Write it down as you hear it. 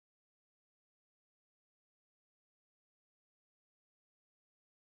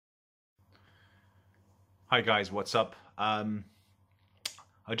Hi guys, what's up? I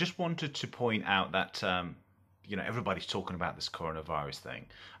just wanted to point out that everybody's talking about this coronavirus thing,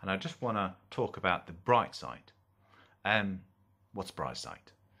 and I just want to talk about the bright side. What's bright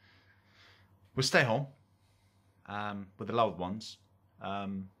side? We stay home with the loved ones.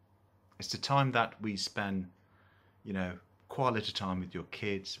 It's the time that we spend, quality time with your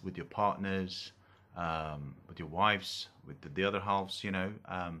kids, with your partners, with your wives, with the other halves,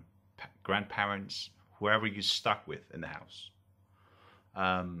 grandparents, whoever you're stuck with in the house.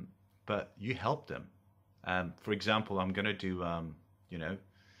 But you help them. For example, I'm going to do,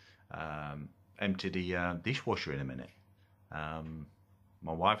 empty the dishwasher in a minute.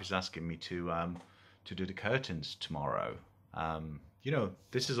 My wife is asking me to do the curtains tomorrow.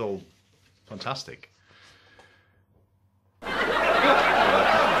 This is all fantastic. The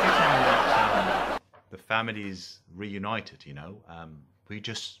family is reunited. We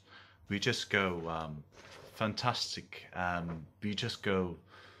just go fantastic. We just go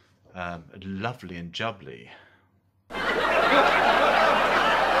lovely and jubbly.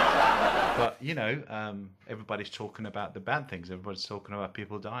 But everybody's talking about the bad things. Everybody's talking about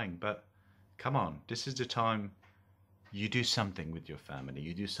people dying. But come on, this is the time you do something with your family.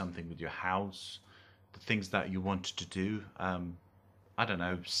 You do something with your house. The things that you want to do. I don't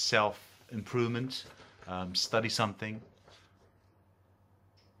know, self-improvement. Study something.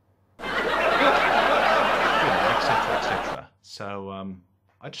 Etc., etc. So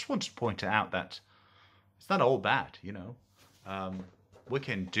I just want to point out that it's not all bad, we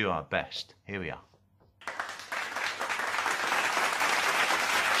can do our best. Here we are.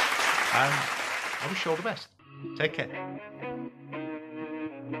 I wish you all the best. Take care.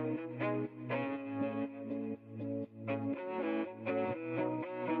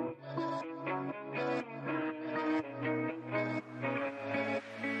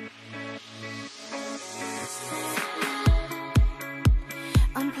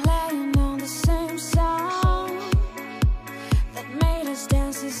 I'm playing on the same song that made us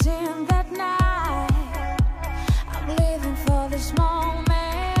dances in that night. I'm living for this moment.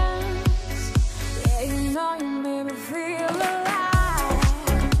 Yeah, you made me feel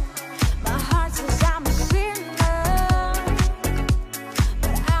alive. My heart says I'm a sinner,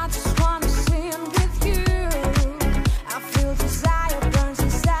 but I just wanna sin with you. I feel desire burns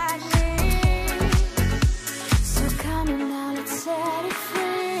inside me. So come on now, let's set it free.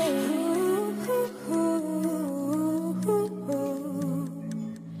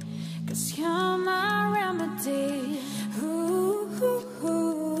 Cause you're